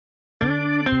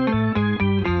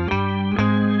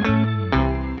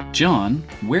John,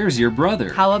 where's your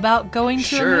brother? How about going to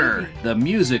a Sure, movie? the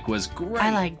music was great. I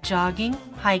like jogging,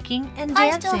 hiking, and I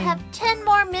dancing. still have 10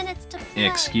 more minutes to play.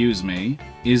 Excuse me,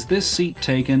 is this seat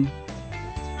taken?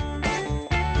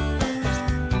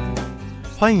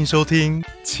 欢迎收听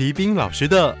齐斌老师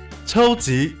的超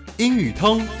级英语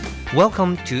通。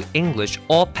Welcome to English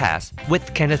All Pass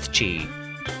with Kenneth Chi.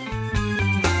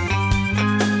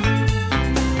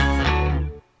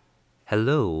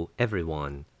 Hello,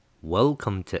 everyone.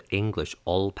 Welcome to English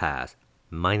All Pass.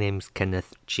 My name's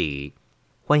Kenneth Chi.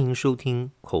 欢迎收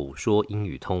听口说英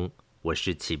语通，我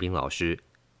是齐斌老师。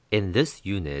In this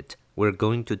unit, we're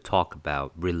going to talk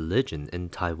about religion in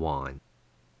Taiwan.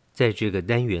 在这个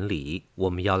单元里，我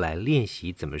们要来练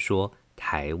习怎么说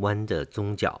台湾的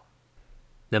宗教。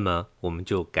那么，我们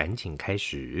就赶紧开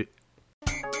始。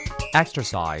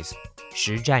Exercise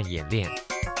实战演练。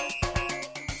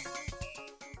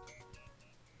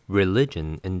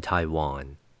Religion in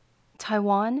Taiwan.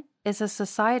 Taiwan is a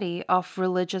society of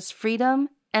religious freedom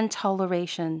and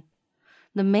toleration.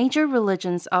 The major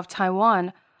religions of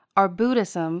Taiwan are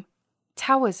Buddhism,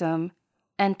 Taoism,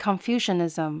 and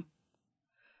Confucianism.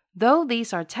 Though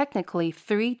these are technically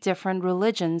three different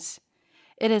religions,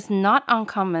 it is not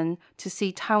uncommon to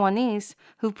see Taiwanese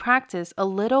who practice a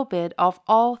little bit of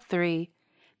all three,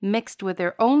 mixed with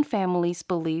their own family's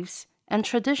beliefs and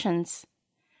traditions.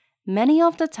 Many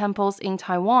of the temples in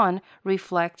Taiwan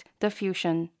reflect the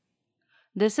fusion.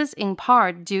 This is in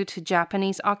part due to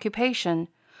Japanese occupation,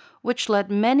 which led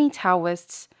many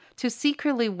Taoists to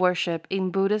secretly worship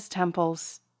in Buddhist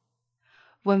temples.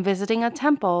 When visiting a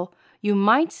temple, you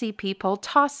might see people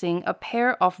tossing a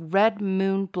pair of red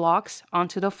moon blocks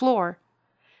onto the floor.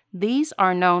 These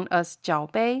are known as 脚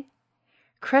杯,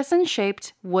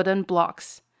 crescent-shaped wooden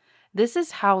blocks. This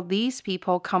is how these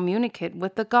people communicate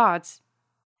with the gods.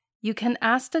 You can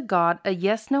ask the god a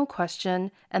yes-no question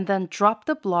and then drop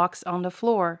the blocks on the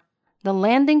floor. The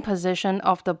landing position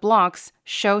of the blocks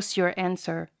shows your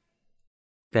answer.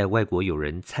 在外国友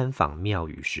人参访庙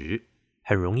宇时，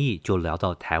很容易就聊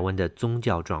到台湾的宗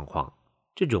教状况。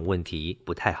这种问题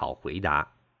不太好回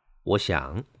答。我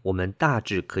想，我们大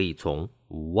致可以从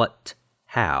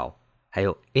what、how 还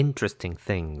有 interesting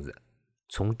things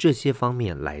从这些方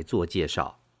面来做介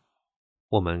绍。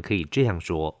我们可以这样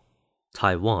说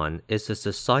：Taiwan is a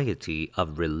society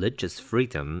of religious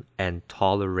freedom and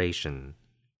toleration.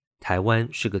 台湾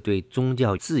是个对宗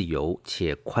教自由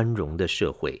且宽容的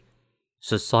社会。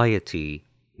Society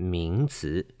名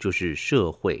词就是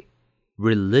社会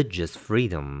 ，religious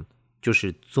freedom 就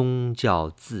是宗教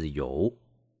自由，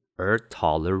而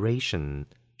toleration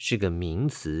是个名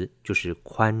词，就是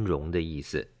宽容的意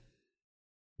思。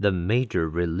The major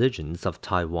religions of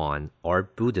Taiwan are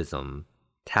Buddhism,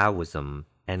 Taoism,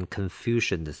 and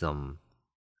Confucianism.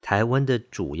 台湾的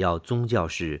主要宗教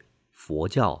是佛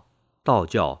教、道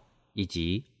教以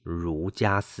及儒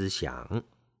家思想。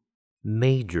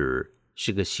Major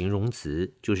是个形容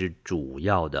词，就是主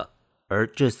要的，而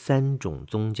这三种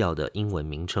宗教的英文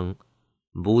名称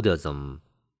Buddhism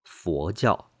佛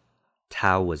教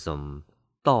Taoism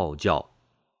道教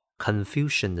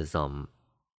Confucianism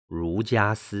儒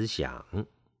家思想。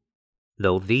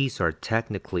Though these are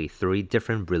technically three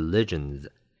different religions,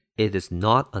 it is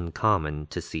not uncommon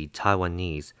to see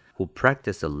Taiwanese who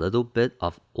practice a little bit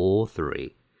of all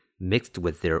three, mixed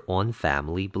with their own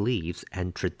family beliefs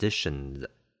and traditions.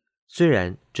 虽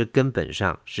然这根本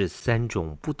上是三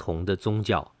种不同的宗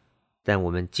教，但我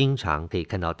们经常可以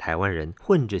看到台湾人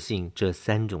混着信这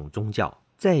三种宗教，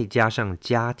再加上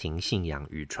家庭信仰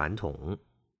与传统。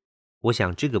我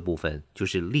想这个部分就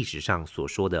是历史上所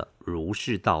说的儒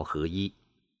释道合一。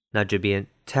那这边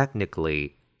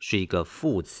technically 是一个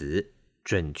副词，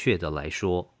准确的来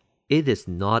说 it is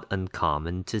not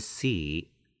uncommon to see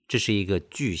这是一个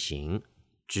句型，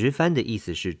直翻的意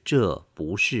思是这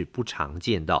不是不常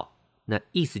见到，那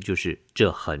意思就是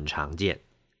这很常见。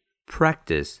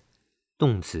Practice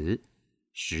动词，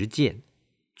实践，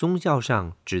宗教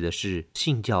上指的是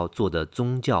信教做的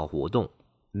宗教活动。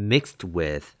Mixed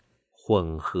with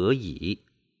混合以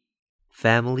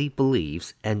Family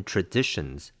beliefs and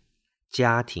traditions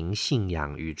家庭信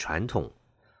仰与传统。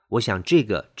我想这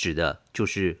个指的就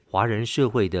是华人社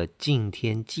会的敬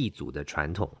天祭祖的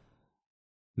传统。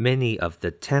Many of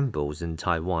the temples in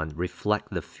Taiwan reflect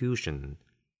the fusion.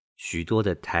 许多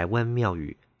的台湾庙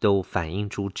宇都反映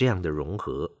出这样的融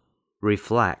合。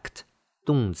Reflect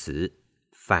动词，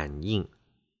反映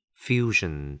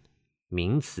Fusion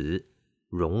名词，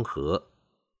融合。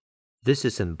This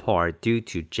is in part due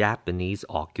to Japanese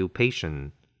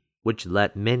occupation, which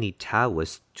led many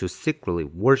Taoists to secretly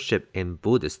worship in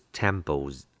Buddhist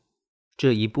temples.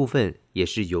 这一部分也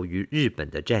是由于日本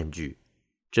的占据，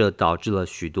这导致了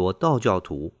许多道教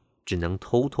徒只能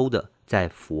偷偷的在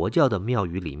佛教的庙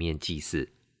宇里面祭祀。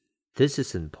This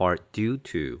is in part due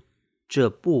to， 这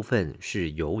部分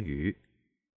是由于。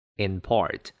In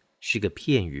part 是个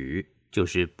片语，就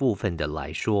是部分的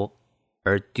来说，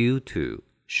而 due to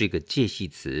是个介系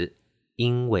词，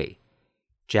因为。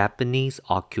Japanese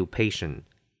occupation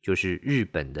就是日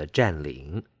本的占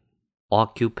领。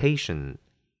Occupation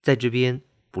在这边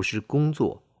不是工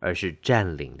作，而是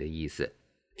占领的意思。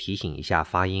提醒一下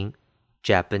发音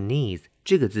 ，Japanese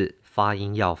这个字发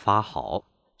音要发好，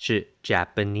是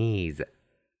Japanese，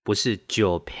 不是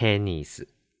Japanese。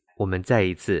我们再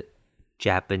一次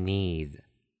Japanese。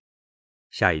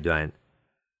下一段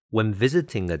 ，When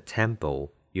visiting a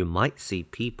temple,You might see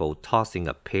people tossing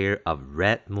a pair of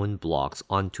red moon blocks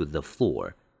onto the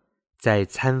floor. 在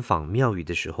参访庙宇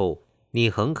的时候，你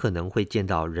很可能会见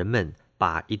到人们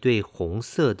把一对红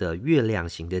色的月亮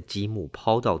形的积木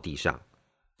抛到地上。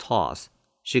Toss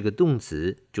是个动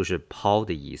词，就是抛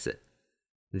的意思。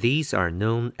These are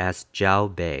known as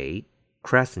jiaobei,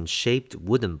 crescent-shaped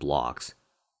wooden blocks.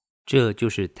 这就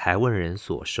是台湾人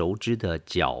所熟知的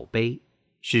角杯，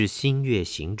是新月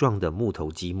形状的木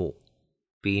头积木。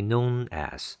Be known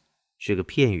as 是个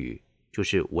片语，就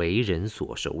是为人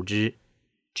所熟知。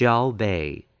jiao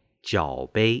bei 角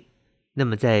杯，那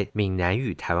么在闽南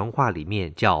语台湾话里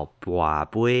面叫拔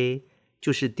杯，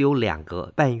就是丢两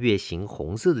个半月形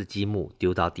红色的积木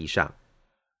丢到地上。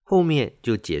后面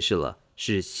就解释了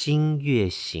是新月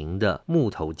形的木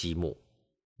头积木。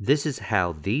This is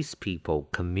how these people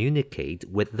communicate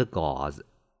with the gods.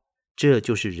 这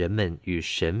就是人们与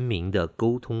神明的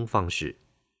沟通方式。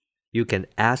You can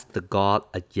ask the god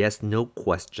a yes-no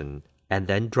question and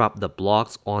then drop the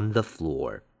blocks on the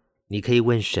floor. 你可以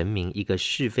问神明一个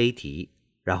是非题，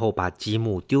然后把积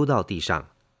木丢到地上。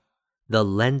The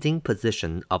landing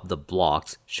position of the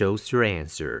blocks shows your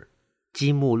answer.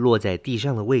 积木落在地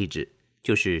上的位置，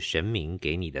就是神明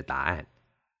给你的答案。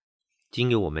经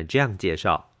由我们这样介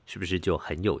绍，是不是就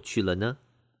很有趣了呢？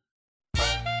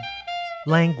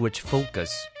 Language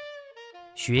focus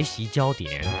学习焦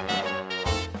点。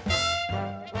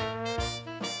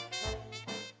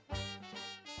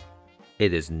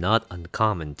It is not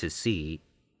uncommon to see.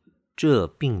 这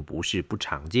并不是不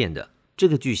常见的。这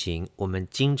个句型我们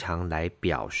经常来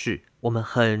表示我们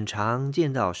很常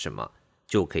见到什么，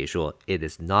就可以说 It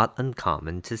is not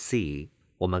uncommon to see.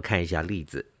 我们看一下例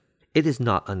子。It is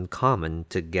not uncommon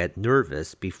to get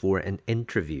nervous before an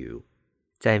interview.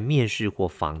 在面试或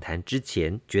访谈之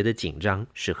前觉得紧张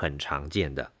是很常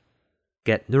见的。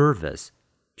Get nervous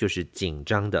就是紧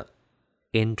张的。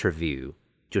Interview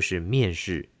就是面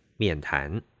试面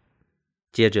谈。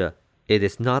接着 It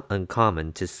is not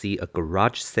uncommon to see a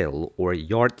garage sale or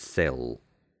yard sale.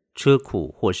 车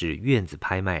库或是院子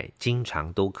拍卖经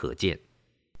常都可见。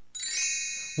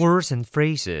 Words and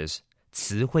phrases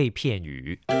词汇片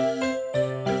语。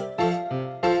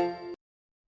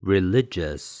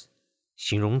 Religious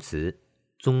形容词，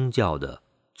宗教的，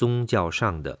宗教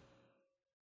上的。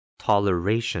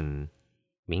Toleration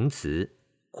名词，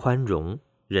宽容，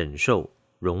忍受，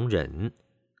容忍。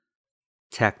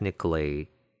Technically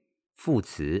副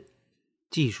词，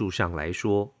技术上来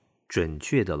说，准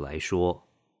确的来说。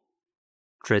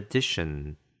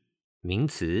Tradition 名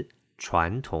词，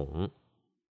传统。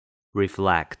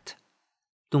Reflect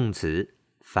动词，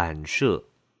反射，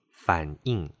反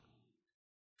应。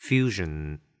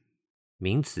Fusion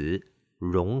名词，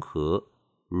融合，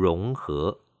融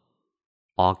合。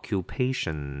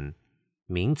Occupation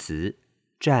名词，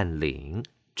占领，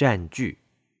占据。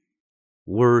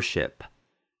Worship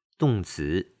动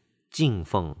词，敬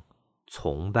奉，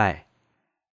崇拜。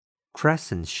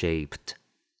Crescent-shaped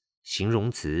形容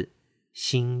词，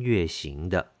新月形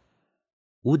的。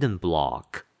Wooden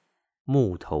block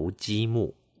木头积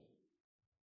木。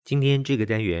今天这个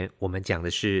单元我们讲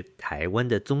的是台湾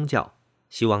的宗教，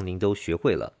希望您都学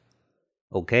会了。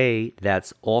Okay,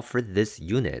 that's all for this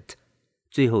unit.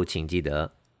 最后请记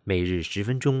得每日10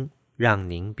分钟，让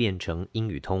您变成英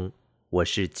语通。我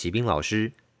是齐斌老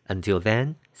师。Until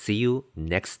then, see you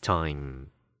next time.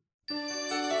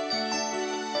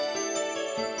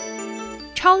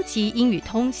 超级英语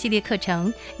通系列课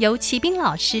程由齐斌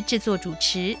老师制作主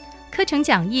持，课程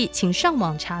讲义请上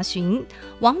网查询，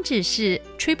网址是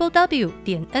www.ner.gov.tw